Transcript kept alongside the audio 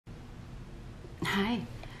Hi,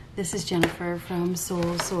 this is Jennifer from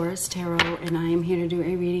Soul Source Tarot, and I am here to do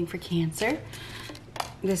a reading for Cancer.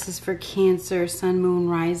 This is for Cancer, Sun, Moon,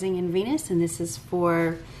 Rising, and Venus, and this is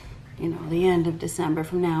for, the end of December,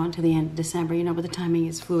 from now until the end of December, but the timing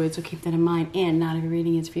is fluid, so keep that in mind. And not every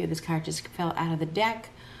reading is for you. This card just fell out of the deck.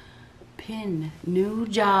 Pin, new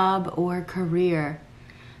job or career.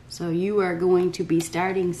 So you are going to be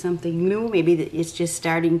starting something new. Maybe it's just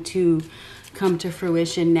starting to come to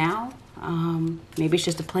fruition now. Maybe it's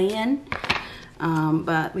just a plan.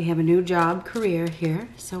 But we have a new job, career here.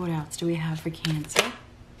 So what else do we have for Cancer?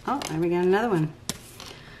 Oh, there we got another one.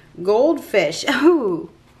 Goldfish.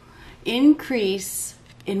 Oh, increase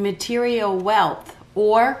in material wealth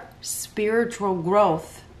or spiritual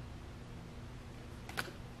growth.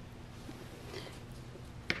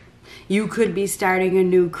 You could be starting a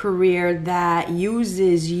new career that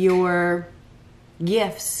uses your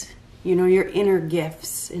gifts, your inner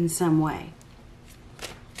gifts in some way.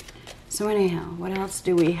 So anyhow, what else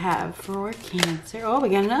do we have for Cancer? Oh, we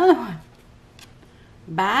got another one.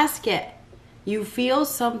 Basket. You feel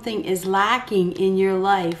something is lacking in your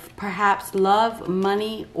life, perhaps love,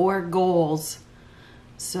 money, or goals.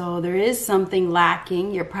 So there is something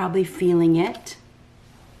lacking. You're probably feeling it.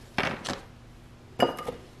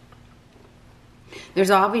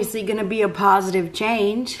 There's obviously going to be a positive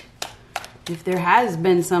change if there has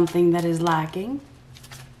been something that is lacking,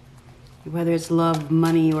 whether it's love,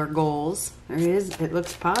 money, or goals. It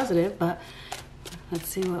looks positive, but let's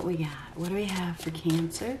see what we got. What do we have for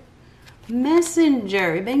Cancer?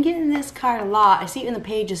 Messenger. We've been getting this card a lot. I see it in the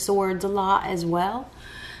Page of Swords a lot as well.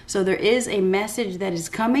 So there is a message that is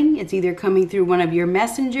coming. It's either coming through one of your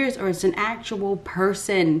messengers or it's an actual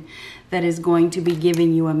person that is going to be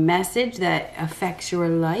giving you a message that affects your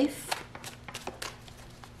life.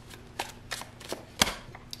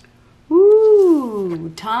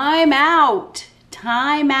 Ooh, time out.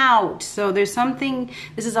 Time out. So there's something,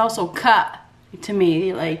 this is also cut to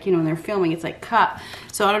me, like, they're filming, it's like cut.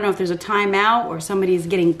 So I don't know if there's a timeout or somebody is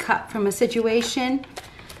getting cut from a situation.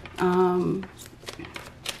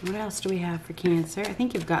 What else do we have for Cancer? I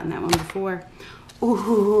think you've gotten that one before.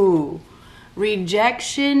 Ooh,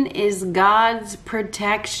 rejection is God's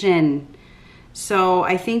protection. So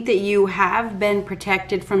I think that you have been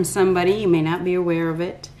protected from somebody. You may not be aware of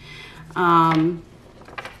it.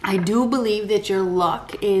 I do believe that your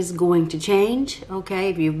luck is going to change, okay?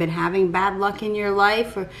 If you've been having bad luck in your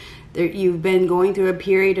life, or you've been going through a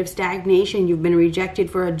period of stagnation, you've been rejected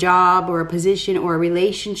for a job or a position or a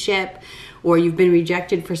relationship, or you've been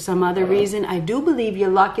rejected for some other reason, I do believe your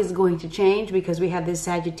luck is going to change because we have this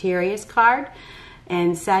Sagittarius card.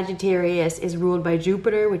 And Sagittarius is ruled by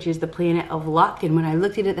Jupiter, which is the planet of luck. And when I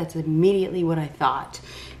looked at it, that's immediately what I thought.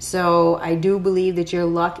 So I do believe that your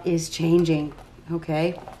luck is changing.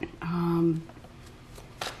 Okay.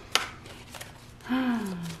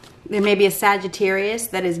 There may be a Sagittarius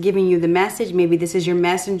that is giving you the message. Maybe this is your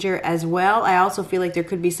messenger as well. I also feel like there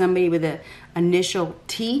could be somebody with an initial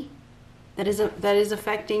T that is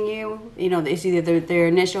affecting you. It's either their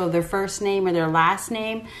initial, their first name or their last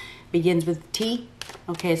name begins with T.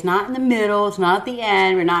 Okay, it's not in the middle. It's not at the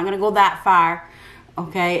end. We're not going to go that far.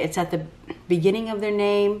 Okay, it's at the beginning of their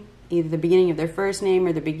name, either the beginning of their first name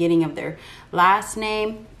or the beginning of their last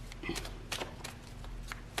name.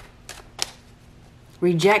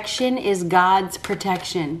 Rejection is God's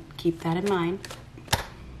protection. Keep that in mind.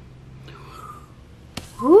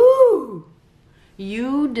 Woo!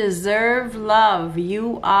 You deserve love.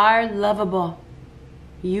 You are lovable.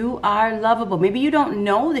 You are lovable. Maybe you don't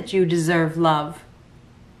know that you deserve love.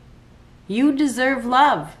 You deserve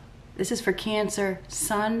love. This is for Cancer,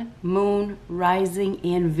 Sun, Moon, Rising,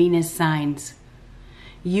 and Venus signs.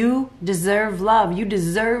 You deserve love. You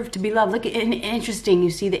deserve to be loved. Look at it. Interesting. You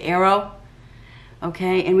see the arrow?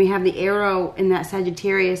 Okay. And we have the arrow in that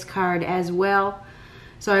Sagittarius card as well.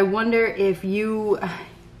 So I wonder if you...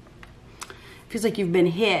 feels like you've been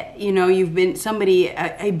hit. Somebody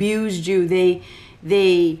abused you.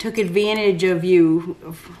 They took advantage of you.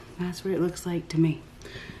 That's what it looks like to me.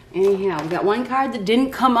 Anyhow, we got one card that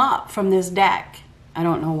didn't come up from this deck. I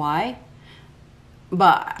don't know why.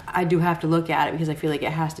 But I do have to look at it because I feel like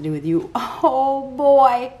it has to do with you. Oh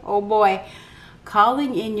boy. Oh boy.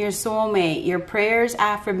 Calling in your soulmate. Your prayers,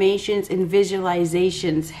 affirmations, and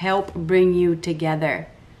visualizations help bring you together.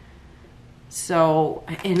 So,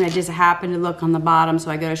 and I just happened to look on the bottom,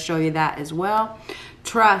 so I got to show you that as well.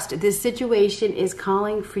 Trust. This situation is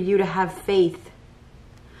calling for you to have faith.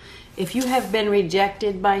 If you have been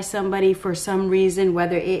rejected by somebody for some reason,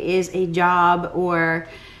 whether it is a job or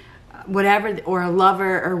whatever, or a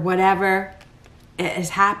lover or whatever, It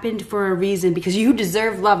has happened for a reason, because you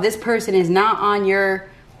deserve love. This person is not on your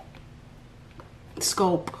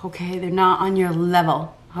scope, okay? They're not on your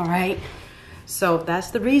level, all right? So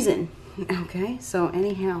that's the reason, okay? So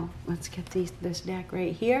anyhow, let's get this deck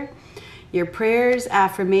right here. Your prayers,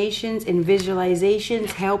 affirmations, and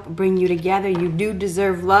visualizations help bring you together. You do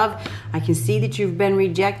deserve love. I can see that you've been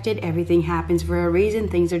rejected. Everything happens for a reason.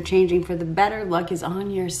 Things are changing for the better. Luck is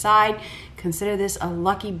on your side. Consider this a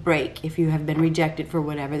lucky break if you have been rejected for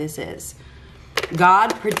whatever this is.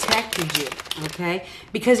 God protected you, okay?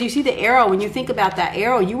 Because you see the arrow, when you think about that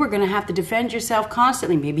arrow, you were going to have to defend yourself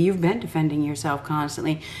constantly. Maybe you've been defending yourself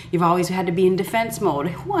constantly. You've always had to be in defense mode.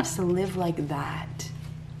 Who wants to live like that?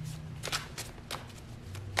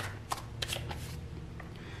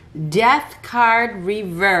 Death card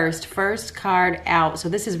reversed, first card out. So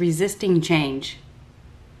this is resisting change.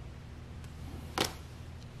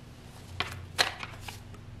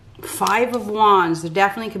 Five of Wands. There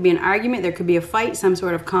definitely could be an argument. There could be a fight, some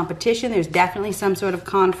sort of competition. There's definitely some sort of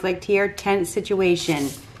conflict here. Tense situation.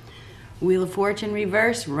 Wheel of Fortune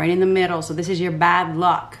reverse, right in the middle. So this is your bad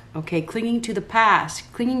luck. Okay, clinging to the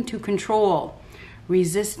past, clinging to control,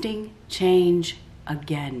 resisting change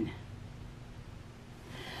again.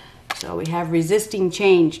 So we have resisting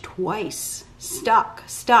change twice. Stuck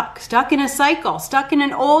in a cycle, stuck in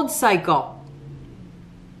an old cycle.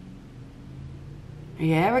 Are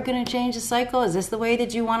you ever going to change the cycle? Is this the way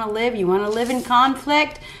that you want to live? You want to live in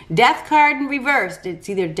conflict? Death card in reverse. It's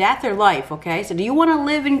either death or life, okay? So do you want to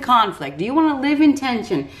live in conflict? Do you want to live in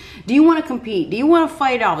tension? Do you want to compete? Do you want to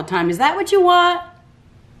fight all the time? Is that what you want?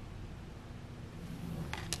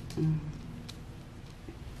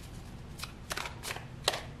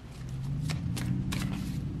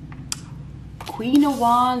 Queen of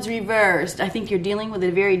Wands reversed. I think you're dealing with a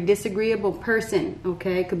very disagreeable person,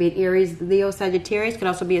 okay? It could be an Aries, Leo, Sagittarius. Could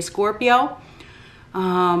also be a Scorpio.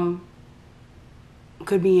 Could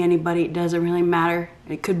be anybody. It doesn't really matter.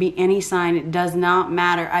 It could be any sign. It does not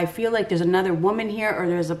matter. I feel like there's another woman here, or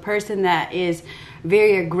there's a person that is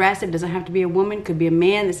very aggressive. Doesn't have to be a woman. Could be a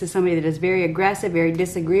man. This is somebody that is very aggressive, very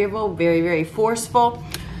disagreeable, very, very forceful.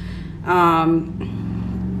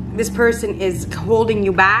 This person is holding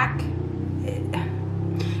you back.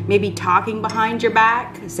 Maybe talking behind your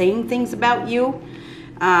back, saying things about you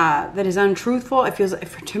that is untruthful. It feels,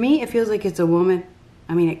 to me, it feels like it's a woman.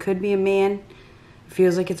 I mean, it could be a man. It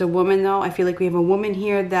feels like it's a woman, though. I feel like we have a woman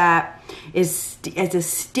here that is a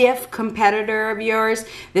stiff competitor of yours.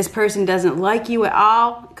 This person doesn't like you at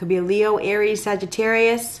all. It could be a Leo, Aries,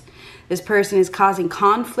 Sagittarius. This person is causing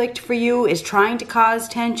conflict for you, is trying to cause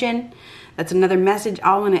tension. That's another message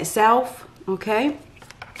all in itself, okay?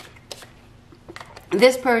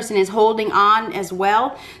 This person is holding on as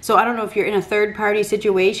well. So I don't know if you're in a third party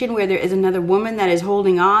situation where there is another woman that is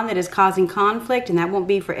holding on, that is causing conflict, and that won't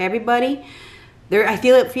be for everybody. I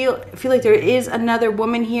feel like there is another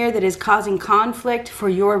woman here that is causing conflict for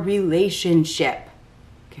your relationship.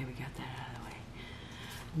 Okay, we got that out of the way.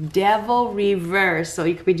 Devil reverse. So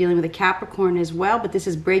you could be dealing with a Capricorn as well, but this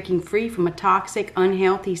is breaking free from a toxic,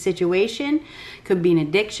 unhealthy situation. Could be an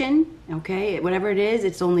addiction, okay? Whatever it is,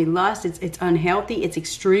 it's only lust. It's unhealthy. It's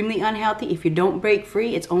extremely unhealthy. If you don't break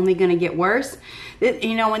free, it's only going to get worse.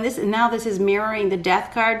 You know, when this is mirroring the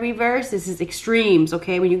Death card reverse. This is extremes,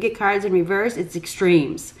 okay? When you get cards in reverse, it's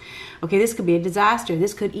extremes. Okay, this could be a disaster.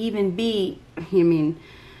 This could even be, I mean,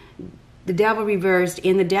 the Devil reversed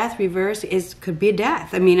and the Death reversed could be a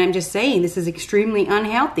death. I mean, I'm just saying, this is extremely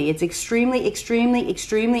unhealthy. It's extremely, extremely,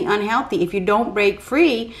 extremely unhealthy. If you don't break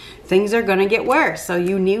free, things are going to get worse. So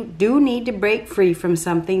you do need to break free from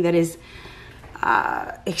something that is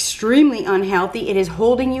extremely unhealthy. It is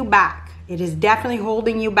holding you back. It is definitely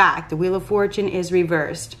holding you back. The Wheel of Fortune is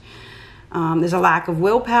reversed. There's a lack of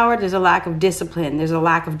willpower. There's a lack of discipline. There's a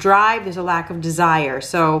lack of drive. There's a lack of desire.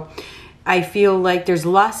 So I feel like there's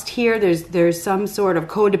lust here. There's some sort of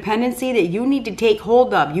codependency that you need to take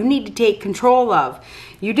hold of. You need to take control of.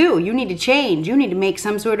 You do. You need to change. You need to make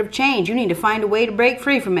some sort of change. You need to find a way to break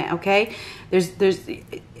free from it, okay?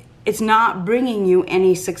 It's not bringing you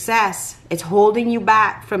any success. It's holding you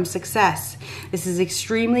back from success. This is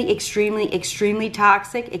extremely, extremely, extremely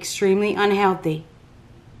toxic, extremely unhealthy.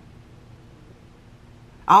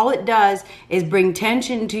 All it does is bring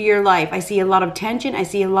tension to your life. I see a lot of tension. I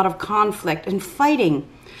see a lot of conflict and fighting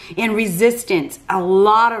and resistance. A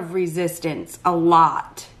lot of resistance. A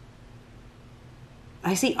lot.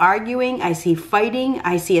 I see arguing. I see fighting.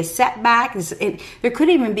 I see a setback. There could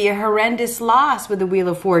even be a horrendous loss with the Wheel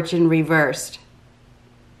of Fortune reversed,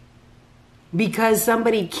 because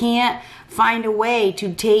somebody can't find a way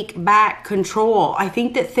to take back control. I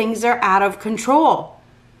think that things are out of control.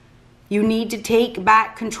 You need to take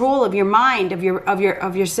back control of your mind, of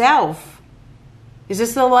yourself. Is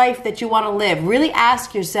this the life that you want to live? Really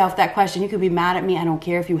ask yourself that question. You could be mad at me. I don't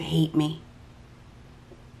care if you hate me.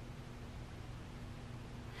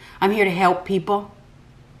 I'm here to help people,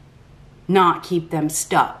 not keep them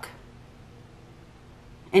stuck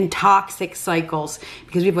in toxic cycles,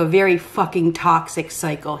 because we have a very fucking toxic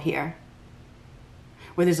cycle here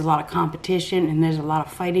where there's a lot of competition and there's a lot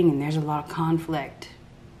of fighting and there's a lot of conflict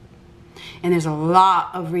and there's a lot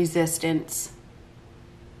of resistance.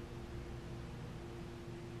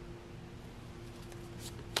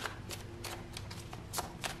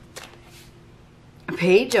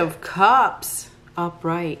 Page of Cups,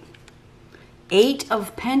 upright. 8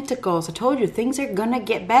 of Pentacles. I told you, things are gonna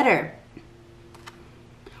get better.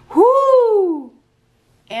 Whoo!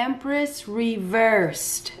 Empress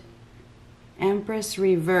reversed. Empress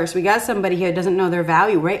reversed. We got somebody here that doesn't know their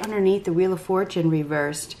value right underneath the Wheel of Fortune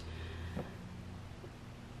reversed.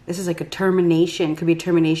 This is like a termination. It could be a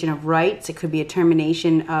termination of rights. It could be a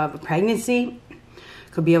termination of a pregnancy.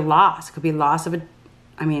 It could be a loss. It could be a loss of a...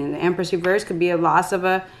 I mean, the Empress reverse could be a loss of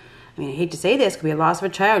a... I mean, I hate to say this. It could be a loss of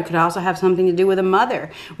a child. It could also have something to do with a mother.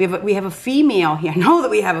 We have a female here. I know that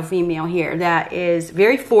we have a female here that is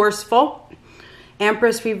very forceful.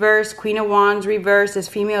 Empress reverse, Queen of Wands reverse. This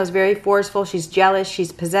female is very forceful. She's jealous.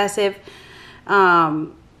 She's possessive.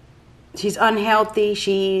 She's unhealthy.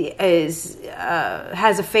 She is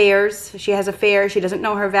has affairs. She has affairs. She doesn't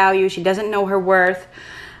know her value. She doesn't know her worth.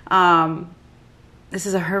 This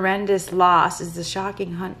is a horrendous loss. This is a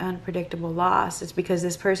shocking, unpredictable loss. It's because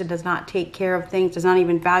this person does not take care of things, does not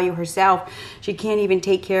even value herself. She can't even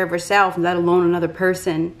take care of herself, let alone another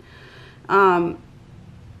person. A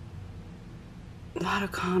lot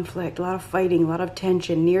of conflict, a lot of fighting, a lot of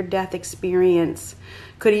tension, near-death experience.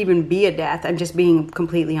 Could even be a death. I'm just being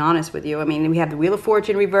completely honest with you. I mean, we have the Wheel of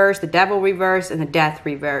Fortune reversed, the Devil reversed, and the Death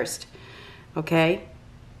reversed. Okay?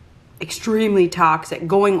 Extremely toxic,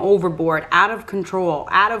 going overboard, out of control,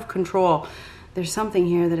 out of control. There's something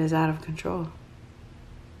here that is out of control.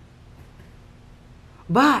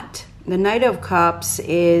 But the Knight of Cups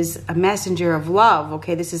is a messenger of love.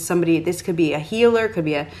 Okay, this is somebody, this could be a healer, could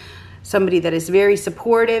be somebody that is very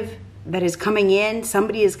supportive, that is coming in.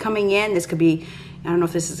 Somebody is coming in. This could be, I don't know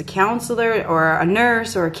if this is a counselor or a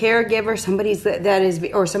nurse or a caregiver, somebody that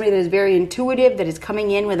is very intuitive, that is coming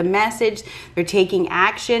in with a message. They're taking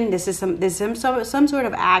action. This is some sort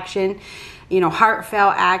of action, you know,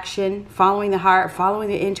 heartfelt action, following the heart, following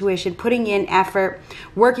the intuition, putting in effort,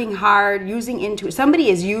 working hard, using intuition. Somebody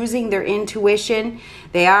is using their intuition.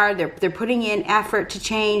 They're putting in effort to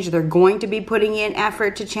change. They're going to be putting in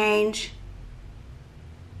effort to change.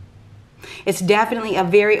 It's definitely a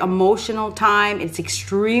very emotional time. It's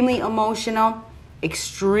extremely emotional.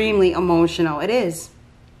 Extremely emotional. It is.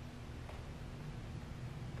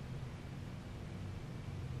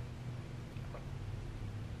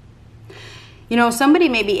 You know, somebody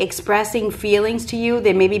may be expressing feelings to you.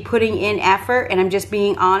 They may be putting in effort. And I'm just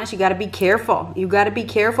being honest. You got to be careful. You got to be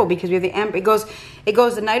careful because we have the Empress. It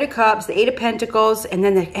goes the Knight of Cups, the 8 of Pentacles, and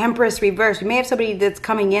then the Empress reverse. You may have somebody that's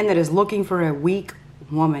coming in that is looking for a weak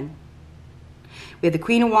woman. We have the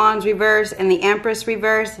Queen of Wands reverse and the Empress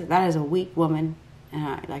reverse. That is a weak woman.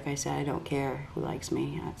 And like I said, I don't care who likes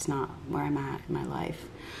me. That's not where I'm at in my life.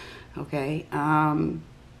 Okay.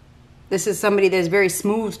 This is somebody that is very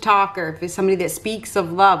smooth talker. It's somebody that speaks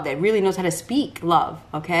of love, that really knows how to speak love.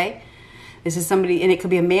 Okay. This is somebody, and it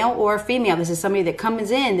could be a male or a female. This is somebody that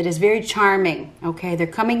comes in that is very charming. Okay. They're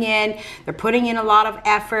coming in. They're putting in a lot of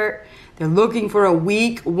effort. They're looking for a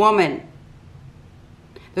weak woman.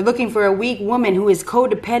 They're looking for a weak woman who is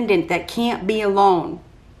codependent, that can't be alone.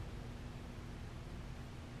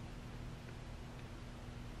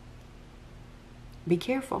 Be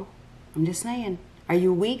careful. I'm just saying. Are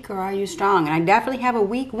you weak or are you strong? And I definitely have a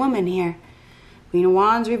weak woman here. Queen of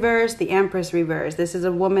Wands reverse, the Empress reverse. This is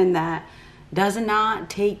a woman that does not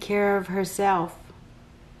take care of herself.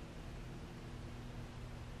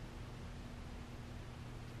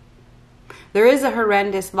 There is a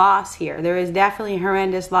horrendous loss here. There is definitely a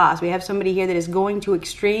horrendous loss. We have somebody here that is going to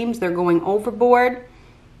extremes. They're going overboard.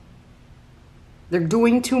 They're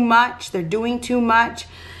doing too much. They're doing too much.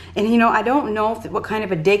 And, you know, I don't know what kind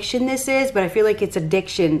of addiction this is, but I feel like it's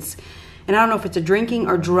addictions. And I don't know if it's a drinking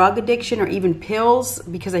or drug addiction or even pills,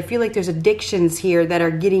 because I feel like there's addictions here that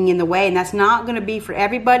are getting in the way. And that's not going to be for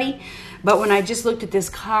everybody. But when I just looked at this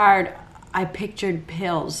card, I pictured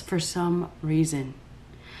pills for some reason.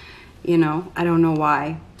 You know, I don't know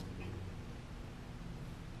why.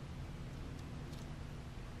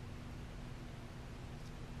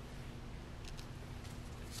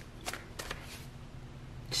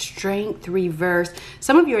 Strength reversed.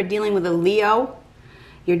 Some of you are dealing with a Leo.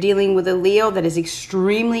 You're dealing with a Leo that is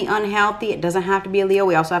extremely unhealthy. It doesn't have to be a Leo.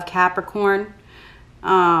 We also have Capricorn.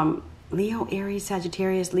 Leo, Aries,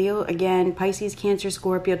 Sagittarius, Leo, again, Pisces, Cancer,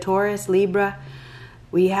 Scorpio, Taurus, Libra.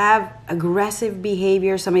 We have aggressive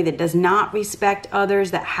behavior, somebody that does not respect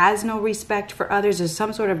others, that has no respect for others. There's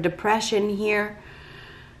some sort of depression here.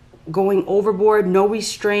 Going overboard, no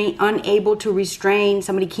restraint, unable to restrain.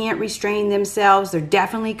 Somebody can't restrain themselves. There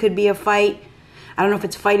definitely could be a fight. I don't know if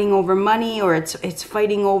it's fighting over money or it's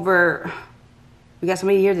fighting over... We got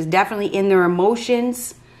somebody here that's definitely in their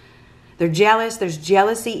emotions. They're jealous. There's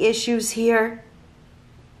jealousy issues here.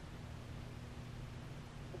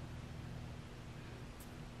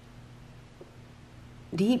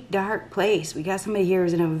 Deep, dark place. We got somebody here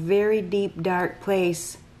who's in a very deep, dark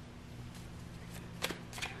place.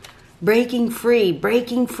 Breaking free,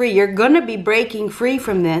 breaking free. You're going to be breaking free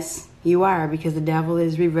from this. You are, because the devil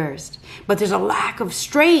is reversed. But there's a lack of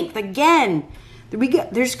strength. Again,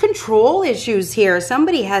 there's control issues here.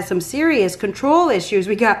 Somebody has some serious control issues.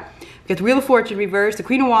 We got the Wheel of Fortune reversed, the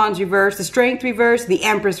Queen of Wands reversed, the Strength reversed, the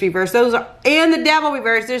Empress reversed. And the Devil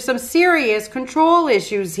reversed. There's some serious control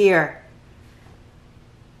issues here.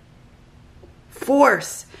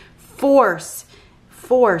 Force.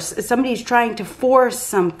 Somebody's trying to force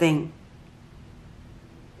something.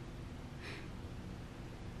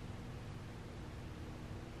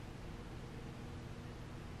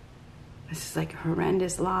 This is like a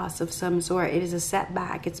horrendous loss of some sort. It is a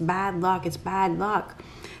setback. It's bad luck. It's bad luck.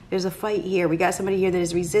 There's a fight here. We got somebody here that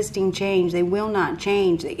is resisting change. They will not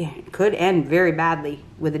change. It could end very badly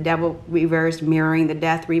with the Devil reversed, mirroring the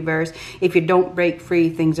Death reversed. If you don't break free,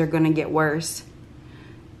 things are going to get worse.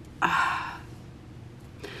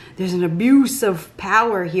 There's an abuse of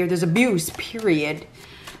power here. There's abuse, period.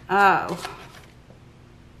 Oh.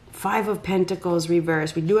 5 of Pentacles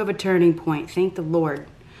reversed. We do have a turning point. Thank the Lord.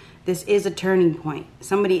 This is a turning point.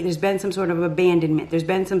 There's been some sort of abandonment. There's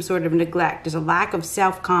been some sort of neglect. There's a lack of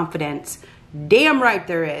self-confidence. Damn right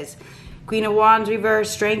there is. Queen of Wands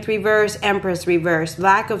reversed, Strength reversed, Empress reversed.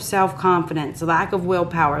 Lack of self-confidence, lack of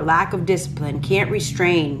willpower, lack of discipline. Can't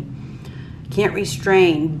restrain,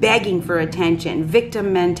 begging for attention,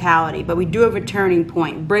 victim mentality. But we do have a turning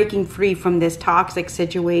point, breaking free from this toxic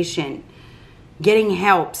situation. Getting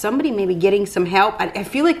help. Somebody may be getting some help. I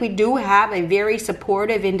feel like we do have a very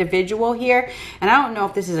supportive individual here. And I don't know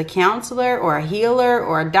if this is a counselor or a healer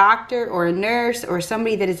or a doctor or a nurse or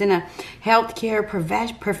somebody that is in a healthcare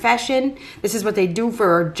profession. This is what they do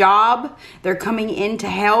for a job. They're coming in to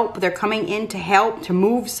help. They're coming in to help to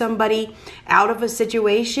move somebody out of a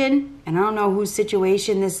situation. And I don't know whose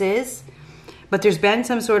situation this is. But there's been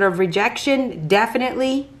some sort of rejection,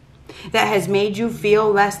 definitely, that has made you feel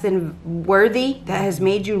less than worthy, that has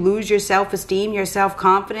made you lose your self-esteem, your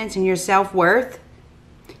self-confidence, and your self-worth.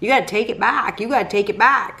 You got to take it back. You got to take it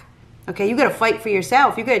back. Okay, you got to fight for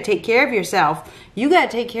yourself. You got to take care of yourself. You got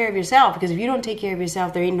to take care of yourself, because if you don't take care of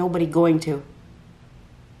yourself, there ain't nobody going to.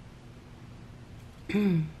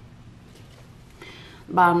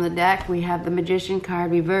 Bottom of the deck, we have the Magician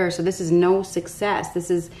card reversed. So this is no success. This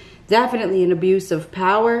is definitely an abuse of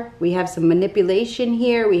power. We have some manipulation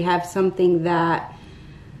here. We have something that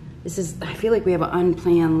I feel like we have an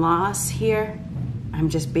unplanned loss here. I'm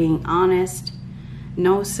just being honest.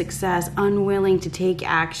 No success, unwilling to take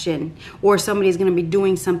action. Or somebody's going to be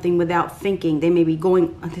doing something without thinking. They may be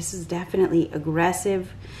this is definitely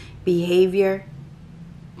aggressive behavior.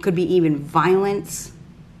 Could be even violence.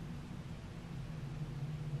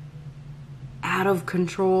 Out of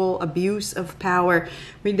control, abuse of power.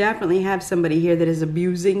 We definitely have somebody here that is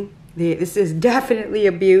abusing. This is definitely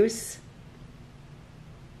abuse.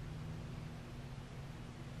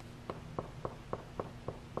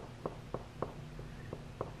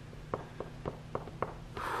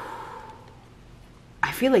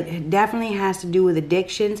 I feel like it definitely has to do with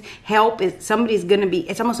addictions. Help is somebody's going to be,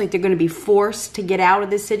 it's almost like they're going to be forced to get out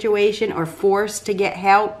of this situation or forced to get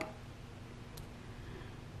help.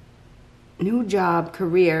 New job,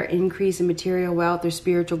 career, increase in material wealth or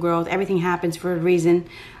spiritual growth. Everything happens for a reason.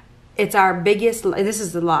 It's our biggest, this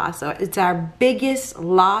is the loss. So it's our biggest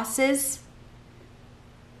losses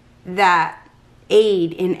that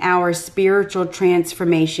aid in our spiritual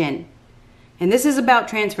transformation. And this is about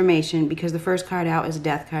transformation, because the first card out is a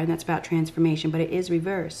Death card, and that's about transformation, but it is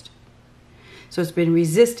reversed. So it's been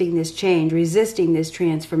resisting this change, resisting this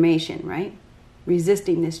transformation, right?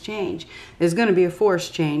 Resisting this change. There's going to be a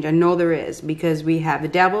forced change. I know there is, because we have the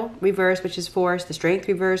Devil reversed, which is force, the Strength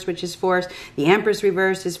reversed, which is force, the Empress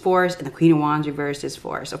reversed is force, and the Queen of Wands reversed is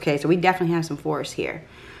force. Okay, so we definitely have some force here.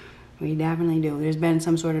 We definitely do. There's been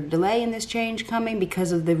some sort of delay in this change coming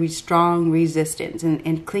because of the strong resistance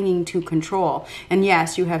and clinging to control. And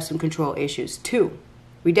yes, you have some control issues too.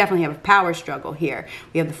 We definitely have a power struggle here.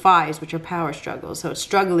 We have the fives, which are power struggles. So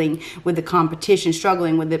struggling with the competition,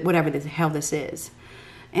 struggling with it, whatever the hell this is.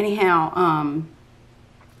 Anyhow,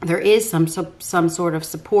 there is some sort of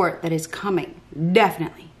support that is coming.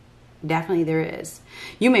 Definitely. Definitely there is.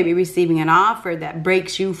 You may be receiving an offer that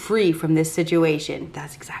breaks you free from this situation.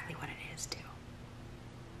 That's exactly what it is too.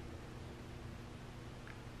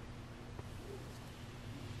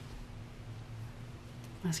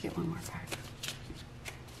 Let's get one more card.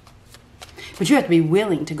 But you have to be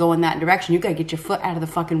willing to go in that direction. You got to get your foot out of the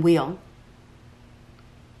fucking wheel.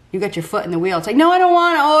 You got your foot in the wheel. It's like, no, I don't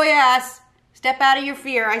want to. Oh, yes. Step out of your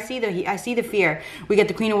fear. I see the fear. We get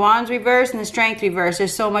the Queen of Wands reverse and the Strength reverse.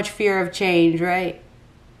 There's so much fear of change, right?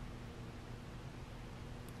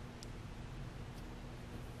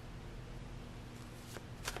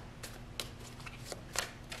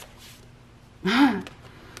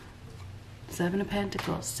 Seven of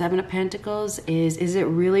Pentacles. Seven of Pentacles is it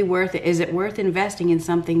really worth it? Is it worth investing in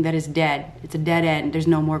something that is dead? It's a dead end. There's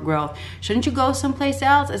no more growth. Shouldn't you go someplace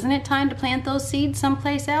else? Isn't it time to plant those seeds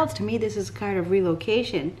someplace else? To me, this is a kind of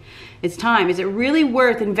relocation. It's time. Is it really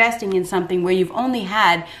worth investing in something where you've only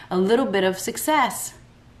had a little bit of success?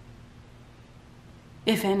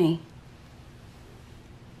 If any.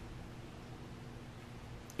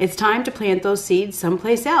 It's time to plant those seeds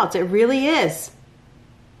someplace else. It really is.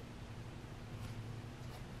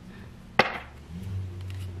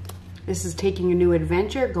 This is taking a new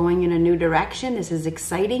adventure, going in a new direction. This is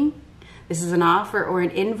exciting. This is an offer or an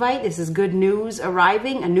invite. This is good news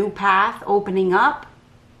arriving, a new path opening up.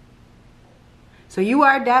 So you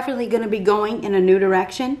are definitely going to be going in a new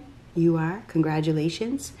direction. You are.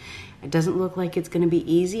 Congratulations. It doesn't look like it's going to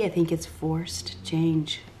be easy. I think it's forced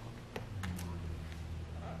change.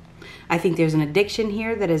 I think there's an addiction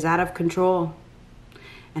here that is out of control.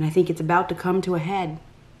 And I think it's about to come to a head.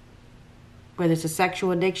 Whether it's a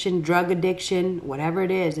sexual addiction, drug addiction, whatever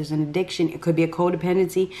it is, there's an addiction. It could be a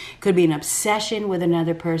codependency. It could be an obsession with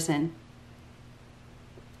another person.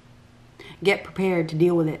 Get prepared to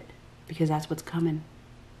deal with it because that's what's coming.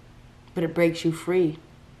 But it breaks you free.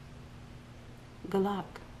 Good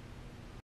luck.